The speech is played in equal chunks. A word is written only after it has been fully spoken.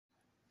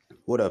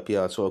What up,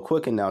 y'all? So, a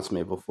quick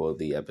announcement before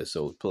the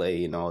episode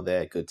play and all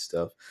that good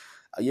stuff.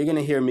 You're going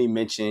to hear me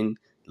mention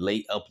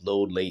late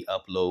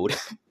upload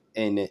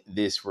in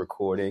this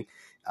recording.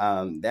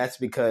 That's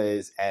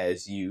because,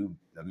 as you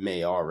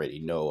may already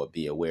know or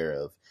be aware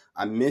of,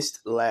 I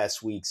missed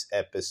last week's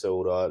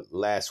episode or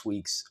last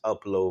week's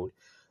upload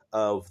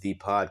of the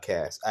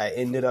podcast. I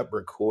ended up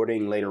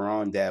recording later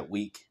on that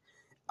week,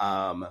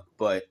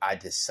 but I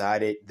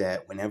decided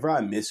that whenever I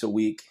miss a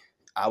week,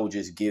 I will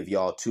just give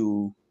y'all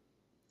two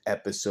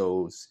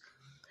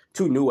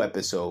new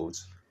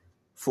episodes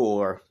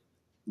for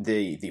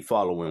the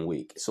following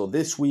week. So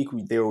this week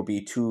there will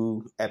be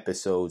two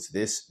episodes.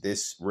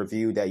 This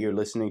review that you're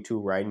listening to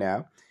right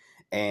now,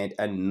 and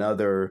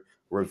another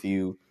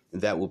review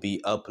that will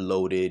be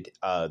uploaded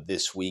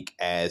this week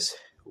as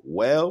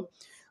well.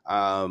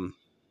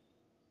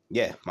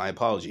 Yeah, my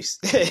apologies,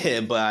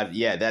 but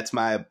yeah, that's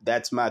my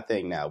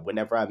thing now.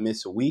 Whenever I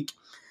miss a week,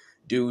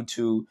 due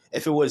to,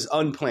 if it was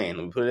unplanned,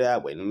 let me put it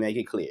that way, let me make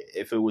it clear.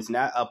 If it was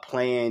not a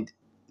planned,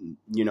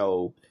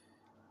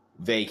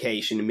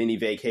 vacation, a mini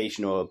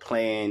vacation, or a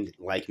planned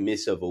like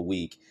miss of a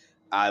week,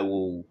 I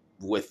will,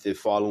 with the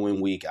following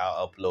week,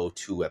 I'll upload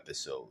two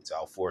episodes.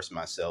 I'll force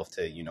myself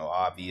to,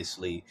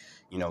 obviously,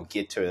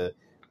 get to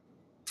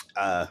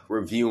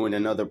reviewing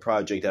another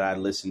project that I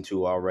listened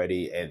to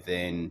already, and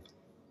then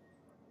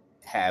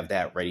have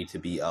that ready to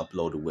be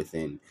uploaded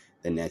within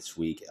the next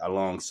week,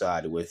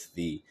 alongside with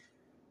the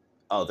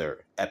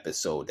other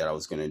episode that I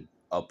was going to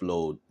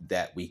upload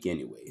that week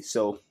anyway.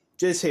 So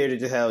just here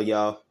to tell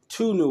y'all,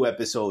 two new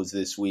episodes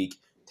this week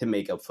to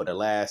make up for the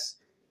last.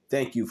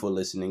 Thank you for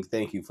listening.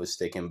 Thank you for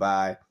sticking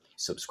by,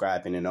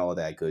 subscribing, and all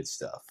that good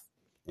stuff.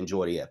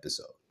 Enjoy the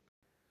episode.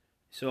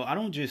 So I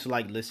don't just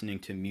like listening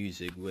to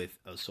music with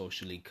a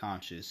socially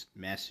conscious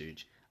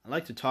message. I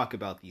like to talk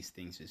about these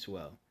things as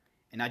well.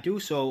 And I do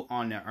so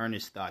on the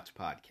Earnest Thoughts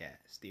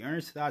podcast. The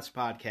Earnest Thoughts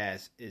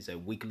podcast is a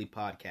weekly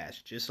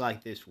podcast just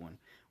like this one,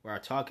 where I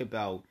talk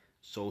about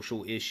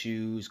social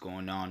issues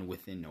going on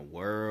within the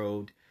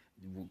world,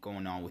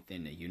 going on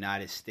within the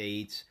United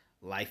States,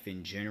 life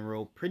in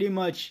general, pretty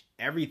much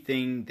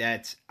everything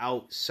that's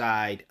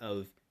outside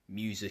of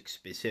music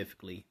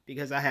specifically,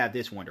 because I have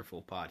this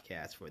wonderful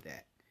podcast for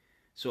that.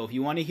 So if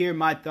you want to hear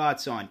my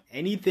thoughts on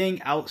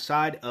anything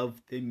outside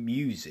of the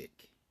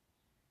music,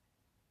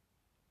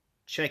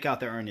 check out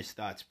the Earnest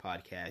Thoughts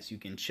podcast. You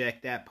can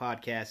check that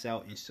podcast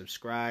out and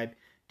subscribe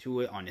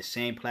to it on the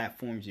same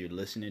platforms you're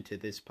listening to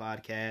this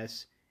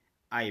podcast.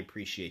 I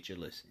appreciate your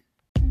listening.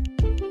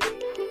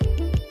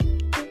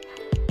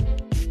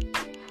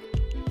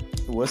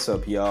 What's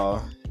up,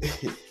 y'all?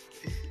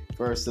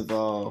 First of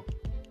all,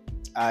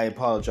 I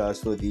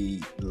apologize for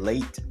the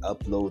late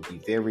upload, the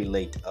very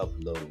late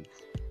upload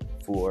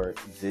for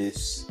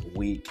this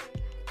week.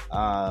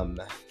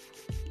 But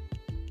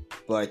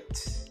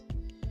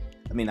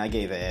I mean, I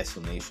gave an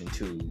explanation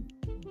to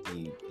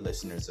the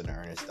listeners of the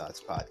Earnest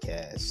Thoughts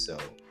podcast. So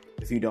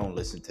if you don't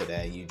listen to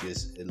that, you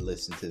just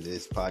listen to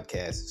this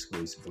podcast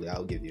exclusively,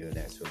 I'll give you an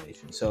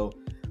explanation. So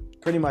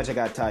pretty much I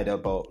got tied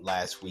up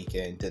last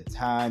weekend. The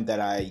time that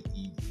I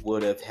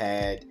would have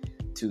had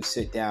to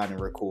sit down and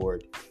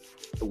record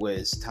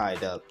was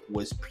tied up,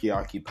 was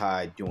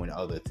preoccupied doing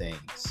other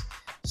things.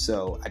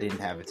 So I didn't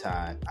have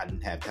time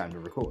to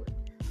record.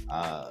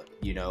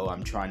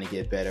 I'm trying to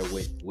get better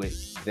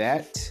with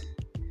that.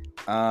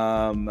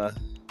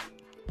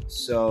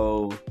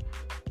 So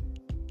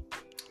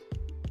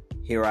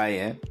here I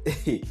am.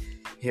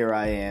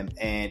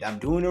 And I'm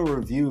doing a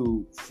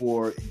review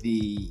for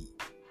the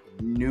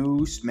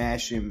new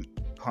Smashing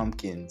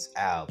Pumpkins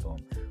album,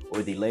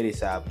 or the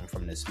latest album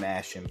from the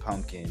Smashing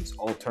Pumpkins,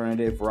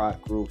 alternative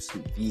rock groups,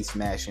 the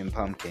Smashing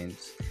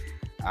Pumpkins,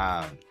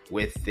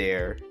 with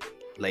their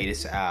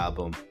latest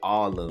album,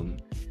 Autumn,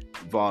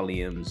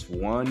 Volumes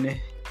 1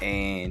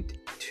 and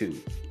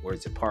 2, or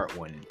it's a part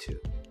 1 and 2.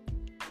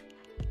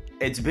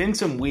 It's been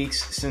some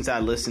weeks since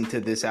I listened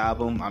to this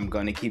album. I'm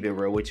going to keep it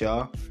real with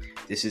y'all.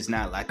 This is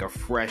not like a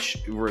fresh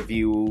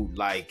review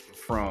like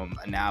from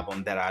an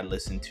album that I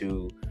listened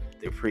to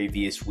the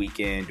previous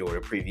weekend or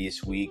the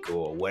previous week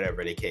or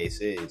whatever the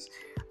case is.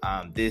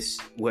 This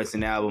was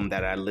an album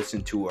that I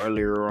listened to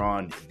earlier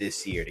on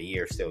this year. The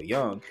year's still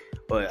young,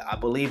 but I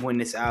believe when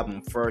this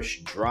album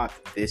first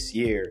dropped this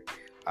year,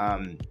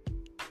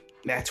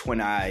 that's when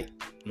I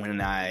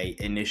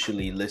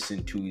initially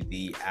listened to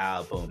the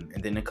album,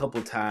 and then a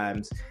couple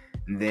times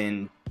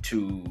then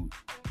to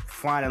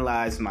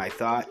finalize my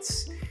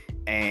thoughts,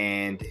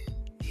 and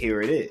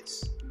here it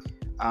is.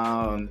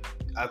 A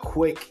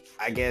quick,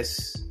 I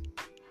guess,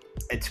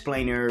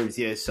 explainers.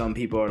 Yeah, some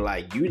people are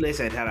like, you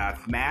listen to the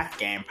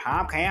Smashing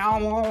Pumpkins.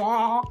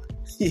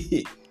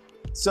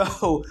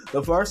 So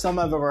the first time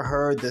I've ever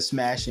heard the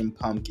Smashing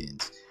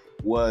Pumpkins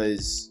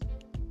was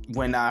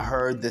when I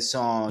heard the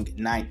song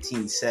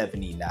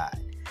 1979.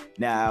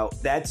 Now,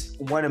 that's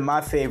one of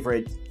my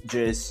favorite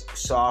just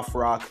soft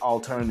rock,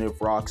 alternative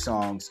rock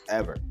songs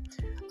ever.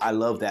 I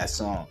love that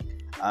song.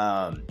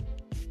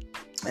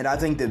 And I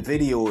think the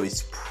video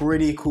is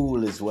pretty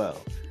cool as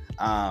well.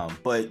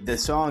 But the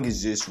song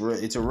is just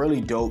it's a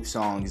really dope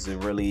song. It's a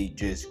really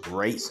just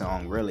great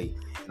song, really,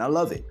 and I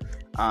love it.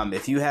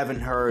 If you haven't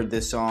heard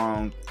the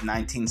song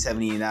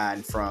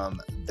 1979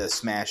 from the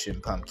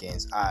Smashing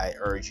Pumpkins, I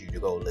urge you to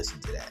go listen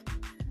to that.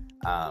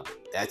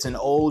 That's an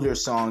older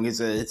song. It's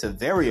a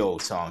very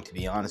old song, to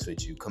be honest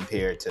with you,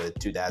 compared to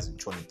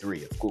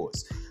 2023, of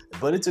course.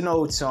 But it's an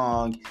old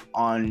song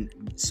on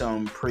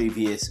some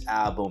previous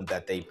album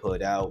that they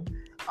put out.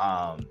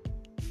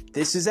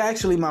 This is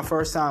actually my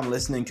first time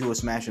listening to a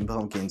Smashing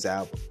Pumpkins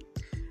album.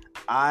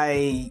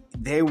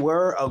 They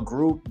were a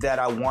group that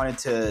I wanted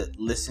to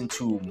listen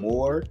to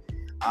more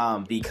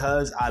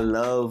because I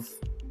love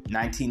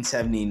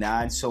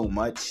 1979 so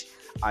much.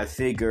 I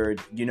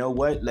figured, you know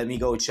what? Let me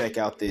go check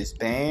out this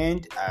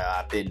band.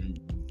 I've been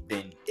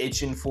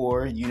itching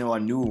for, a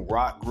new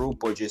rock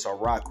group or just a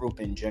rock group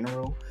in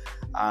general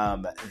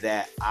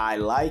that I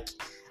like.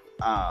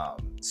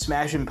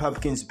 Smashing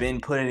Pumpkins been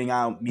putting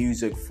out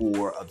music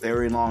for a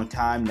very long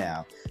time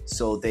now,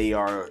 so they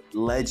are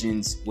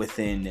legends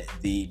within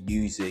the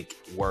music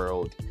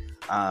world.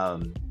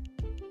 And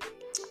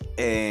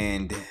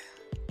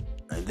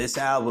this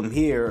album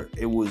here,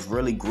 it was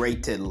really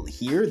great to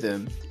hear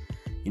them.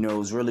 It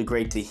was really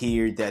great to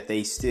hear that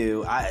they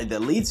still, the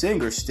lead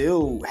singer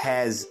still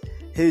has,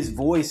 his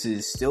voice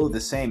is still the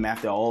same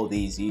after all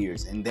these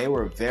years. And they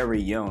were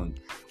very young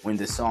when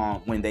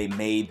they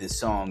made the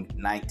song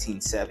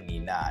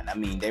 1979. I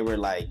mean, they were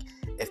like,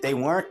 if they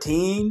weren't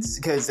teens,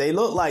 because they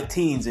look like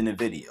teens in the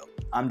video.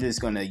 I'm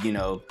just gonna,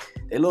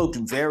 they looked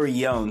very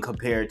young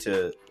compared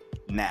to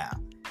now,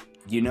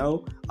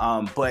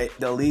 but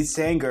the lead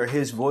singer,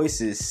 his voice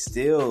is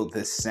still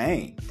the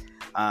same.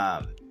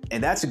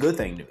 And that's a good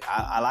thing to me.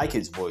 I like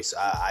his voice.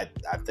 I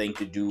think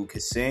the dude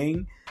can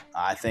sing.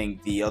 I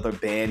think the other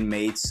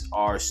bandmates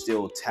are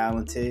still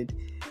talented.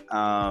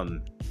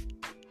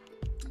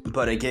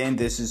 But again,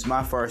 this is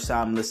my first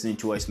time listening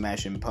to a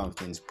Smashing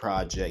Pumpkins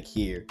project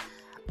here.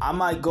 I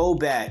might go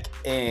back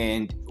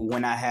and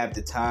when I have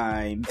the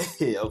time,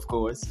 of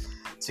course,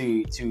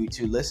 to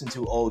listen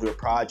to older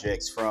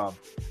projects from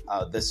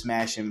the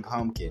Smashing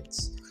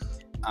Pumpkins.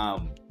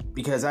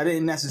 Because I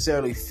didn't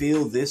necessarily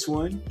feel this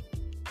one.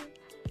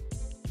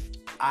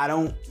 I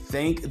don't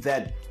think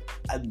that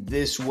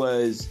this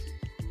was...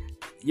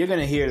 You're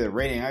going to hear the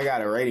rating. I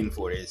got a rating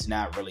for it. It's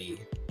not a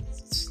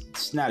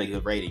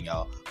good rating,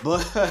 y'all.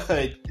 But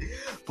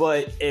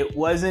it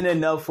wasn't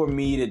enough for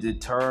me to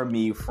deter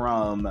me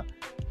from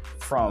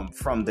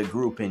the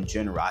group in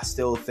general. I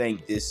still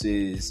think this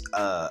is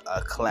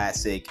a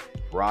classic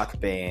rock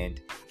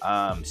band.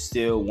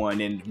 Still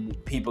one,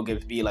 and people can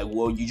be like,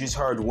 well, you just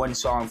heard one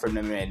song from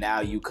them and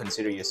now you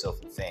consider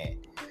yourself a fan.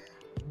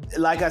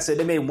 Like I said,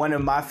 they made one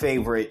of my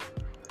favorite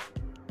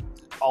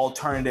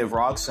alternative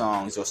rock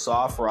songs, or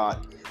soft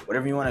rock,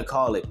 whatever you want to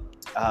call it.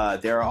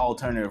 They're an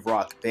alternative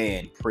rock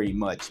band, pretty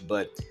much,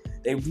 but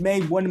they've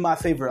made one of my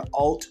favorite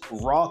alt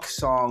rock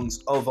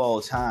songs of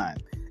all time.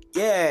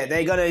 Yeah,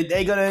 they're gonna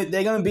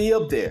be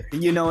up there,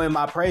 in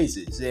my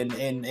praises, and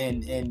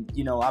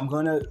I'm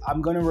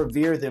gonna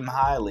revere them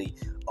highly.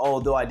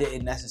 Although I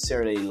didn't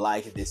necessarily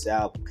like this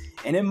album,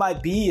 and it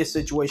might be a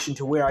situation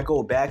to where I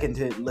go back and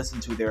listen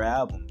to their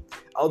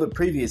other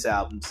previous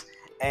albums,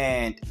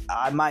 and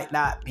I might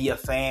not be a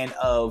fan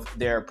of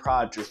their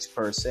projects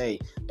per se.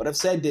 But I've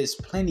said this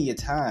plenty of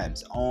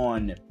times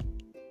on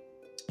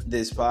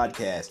this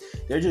podcast.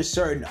 They're just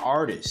certain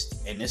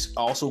artists, and this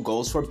also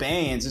goes for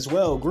bands as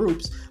well,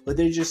 groups, but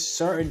they're just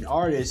certain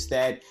artists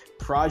that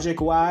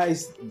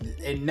project-wise,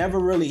 it never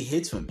really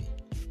hits for me,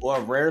 or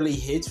rarely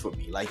hits for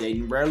me. Like,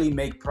 they rarely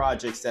make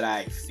projects that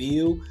I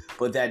feel,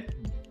 but that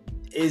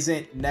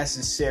isn't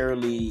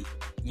necessarily,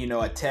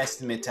 a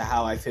testament to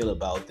how I feel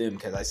about them,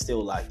 because I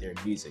still like their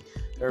music.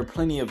 There are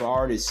plenty of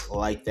artists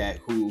like that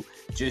who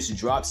just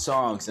drop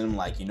songs and I'm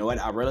like, you know what,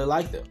 I really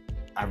like them.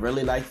 I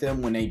really like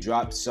them when they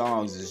drop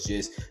songs. It's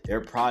just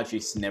their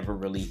projects never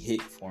really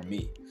hit for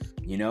me,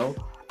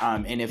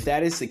 and if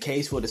that is the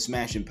case for the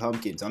Smashing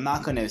Pumpkins, I'm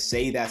not going to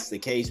say that's the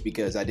case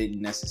because I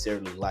didn't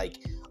necessarily like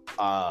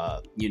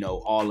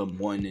all of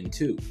 1 and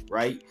 2,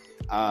 right?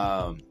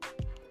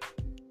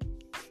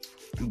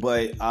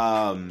 But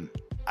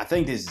I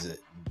think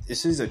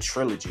this is a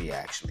trilogy,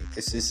 actually.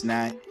 This is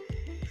not...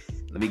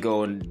 Let me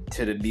go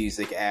into the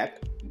music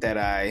app that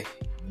I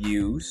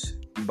use,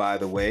 by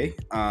the way.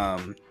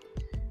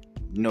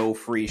 No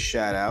free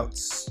shout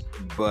outs,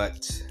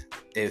 but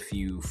if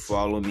you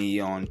follow me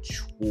on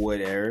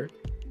Twitter...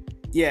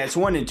 Yeah, it's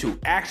 1 and 2.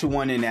 Act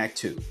 1 and Act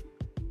 2.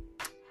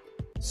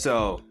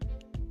 So...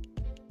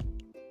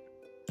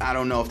 I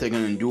don't know if they're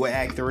going to do an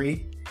Act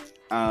 3.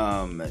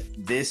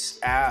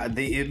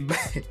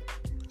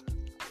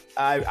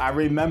 I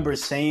remember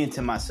saying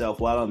to myself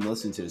while I'm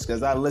listening to this,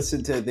 because I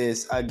listened to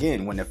this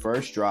again when it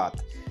first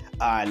dropped.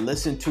 I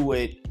listened to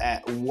it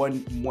at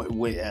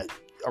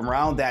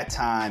around that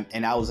time,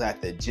 and I was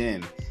at the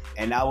gym,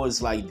 and I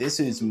was like, "This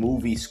is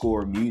movie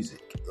score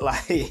music."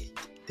 Like,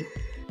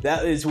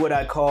 that is what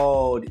I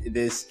called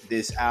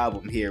this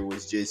album here.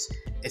 Was just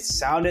it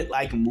sounded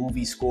like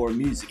movie score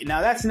music.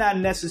 Now, that's not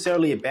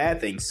necessarily a bad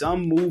thing.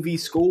 Some movie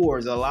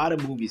scores, a lot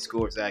of movie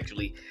scores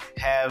actually,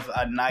 have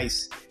a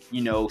nice,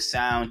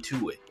 sound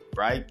to it,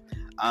 right?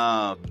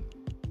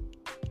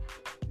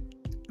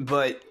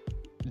 But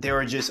there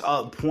are just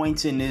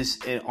points in this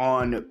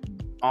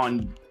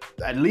on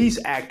at least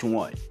Act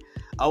 1.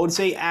 I would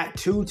say Act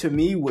 2 to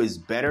me was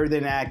better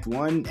than Act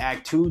 1.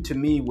 Act 2 to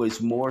me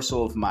was more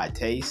so of my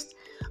taste.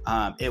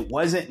 It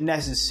wasn't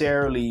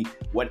necessarily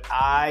what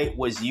I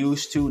was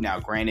used to. Now,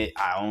 granted,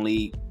 I'm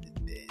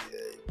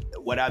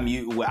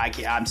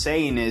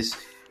saying this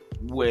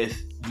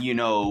with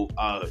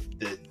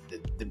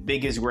the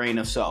biggest grain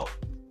of salt,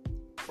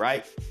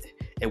 right?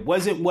 It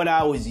wasn't what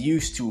I was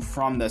used to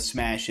from the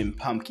Smashing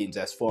Pumpkins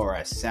as far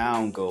as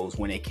sound goes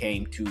when it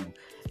came to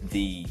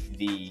the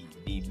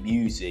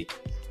music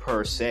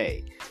per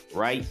se,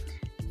 right?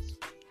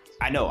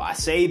 I know I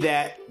say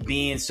that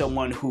being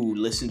someone who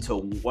listened to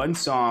one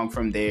song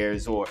from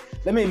theirs, or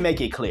let me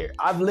make it clear.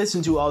 I've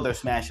listened to other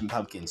Smashing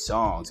Pumpkins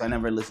songs. I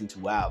never listened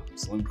to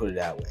albums. Let me put it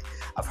that way.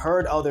 I've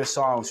heard other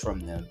songs from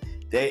them.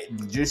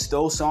 Just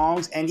those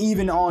songs, and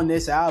even on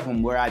this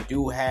album where I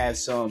do have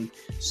some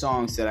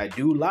songs that I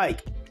do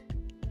like,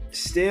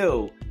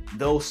 still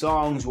those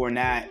songs were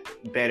not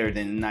better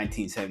than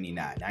 1979.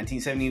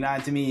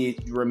 1979 to me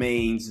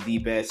remains the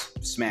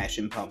best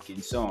Smashing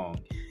Pumpkins song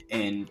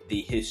in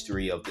the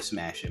history of the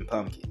Smashing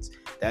Pumpkins.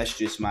 That's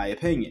just my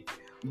opinion.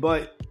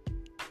 But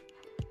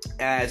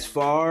as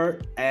far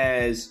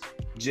as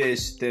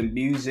just the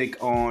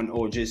music on,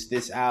 or just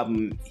this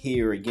album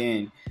here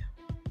again,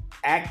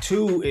 Act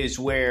 2 is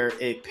where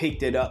it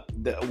picked it up,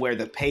 where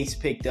the pace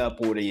picked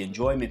up, or the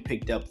enjoyment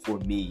picked up for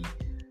me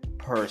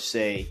per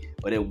se.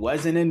 But it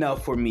wasn't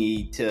enough for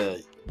me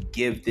to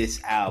give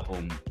this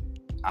album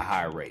a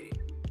high rating.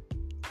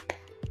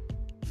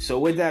 So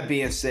with that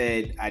being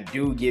said, I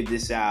do give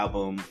this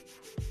album,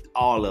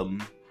 all of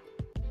them,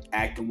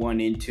 Act 1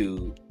 and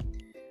 2,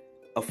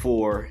 a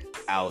 4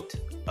 out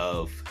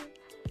of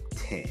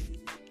 10.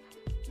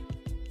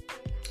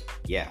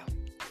 Yeah.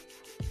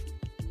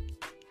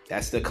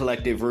 That's the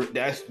collective,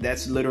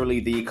 that's literally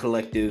the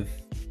collective,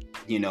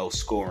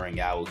 scoring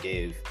I will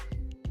give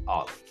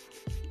all of it.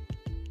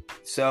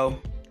 So,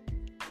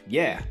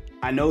 yeah.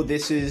 I know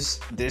this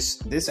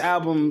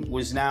album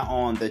was not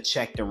on the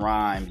Check the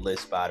Rhyme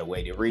list, by the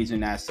way. The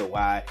reason as to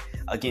why,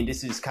 again,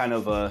 this is kind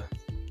of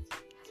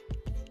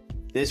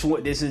this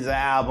is an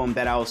album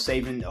that I was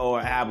saving,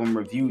 or album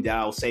review that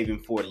I was saving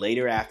for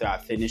later after I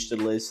finished the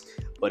list.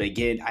 But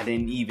again, I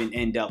didn't even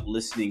end up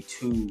listening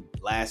to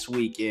last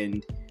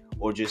weekend,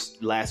 or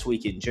just last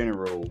week in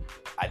general.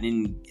 I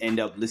didn't end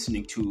up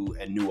listening to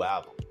a new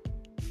album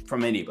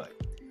from anybody.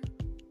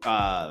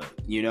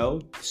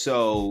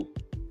 So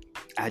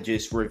I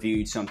just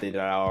reviewed something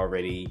that I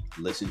already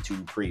listened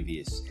to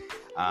previous,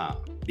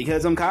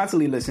 because I'm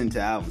constantly listening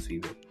to albums,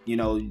 people.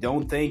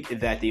 Don't think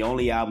that the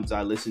only albums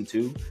I listen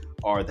to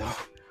are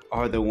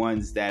the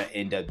ones that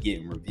end up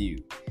getting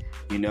reviewed.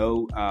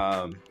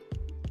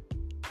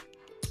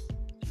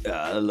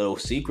 A little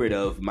secret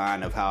of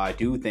mine of how I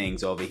do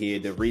things over here.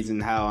 The reason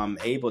how I'm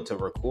able to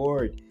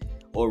record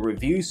or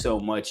review so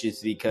much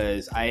is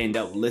because I end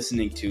up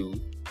listening to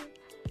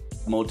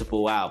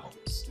multiple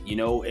albums.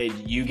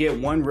 You get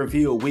one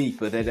review a week,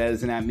 but that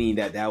does not mean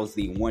that was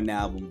the one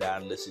album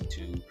that I listened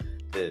to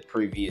the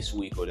previous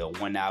week, or the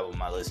one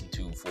album I listened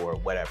to for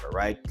whatever,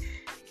 right?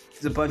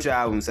 There's a bunch of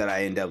albums that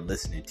I end up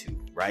listening to,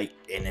 right?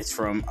 And it's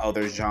from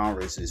other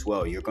genres as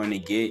well.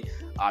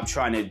 I'm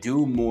trying to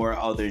do more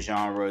other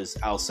genres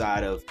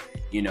outside of,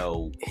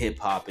 hip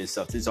hop and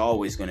stuff. There's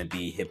always going to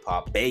be hip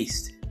hop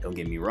based, don't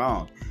get me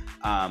wrong.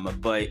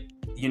 But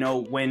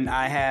when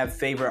I have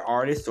favorite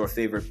artists or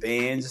favorite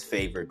bands,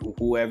 favorite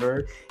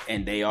whoever,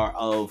 and they are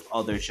of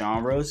other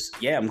genres,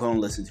 yeah, I'm going to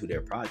listen to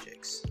their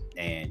projects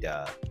and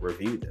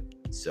review them.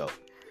 So,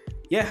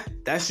 yeah,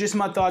 that's just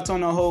my thoughts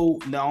on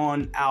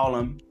on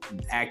album,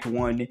 Act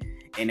 1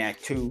 and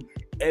Act 2.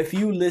 If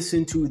you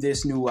listen to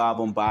this new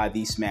album by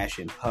the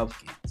Smashing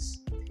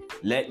Pumpkins,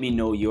 let me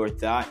know your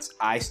thoughts.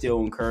 I still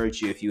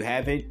encourage you, if you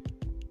haven't,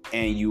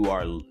 and you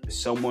are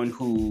someone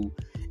who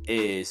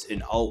is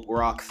an alt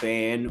rock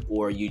fan,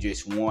 or you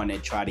just want to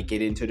try to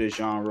get into the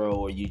genre,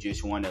 or you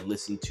just want to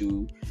listen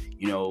to,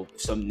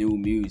 some new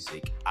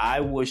music, I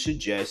would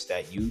suggest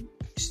that you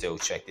still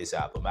check this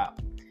album out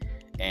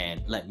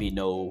and let me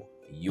know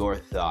your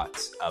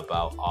thoughts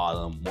about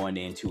album 1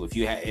 and 2.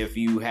 If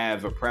you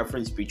have a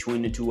preference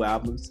between the two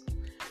albums,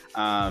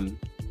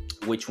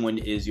 which one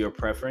is your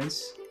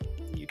preference?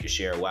 You can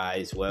share why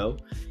as well.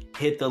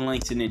 Hit the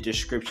links in the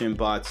description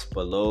box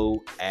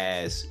below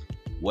as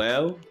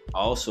well.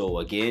 Also,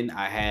 again,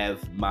 I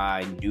have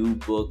my new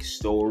book,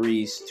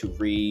 Stories to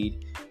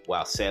Read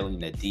While Sailing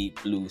the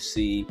Deep Blue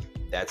Sea.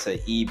 That's an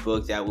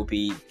ebook that will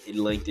be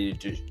linked in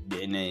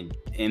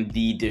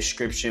the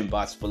description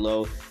box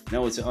below.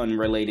 No, it's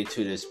unrelated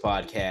to this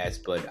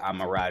podcast, but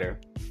I'm a writer,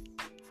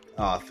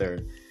 author.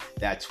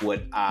 That's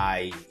what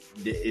I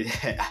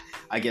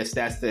guess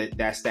that's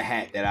the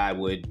hat that I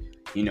would,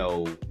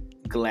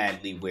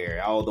 gladly wear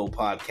it. Although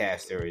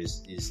podcaster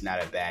is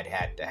not a bad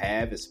hat to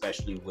have,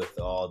 especially with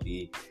all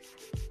the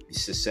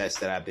success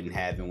that I've been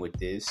having with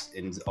this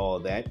and all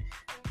that.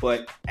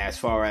 But as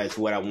far as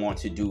what I want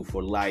to do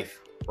for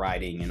life,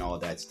 writing and all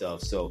that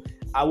stuff, so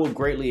I would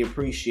greatly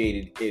appreciate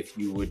it if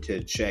you were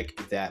to check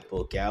that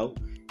book out,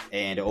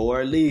 and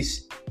or at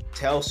least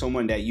tell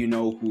someone that you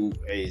know who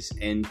is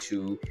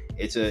into.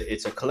 It's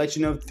a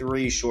collection of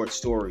 3 short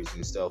stories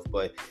and stuff,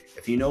 but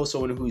if you know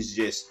someone who's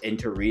just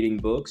into reading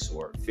books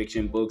or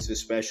fiction books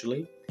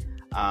especially,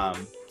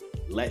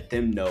 let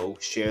them know.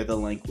 Share the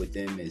link with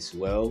them as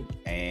well,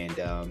 and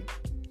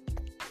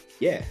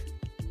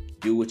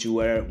do what you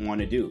want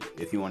to do.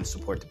 If you want to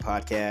support the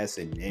podcast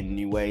in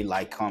any way,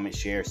 like, comment,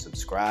 share,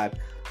 subscribe,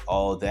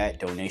 all that.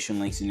 Donation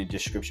links in the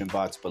description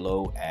box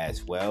below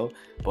as well.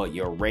 But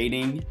your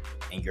rating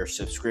and your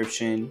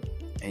subscription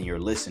and your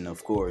listen,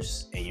 of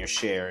course, and your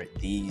share,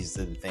 these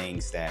are the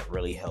things that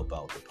really help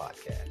out the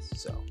podcast.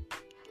 So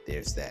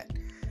there's that.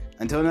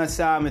 Until next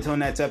time, until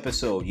next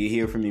episode, you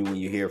hear from me when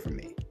you hear from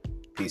me.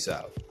 Peace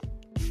out.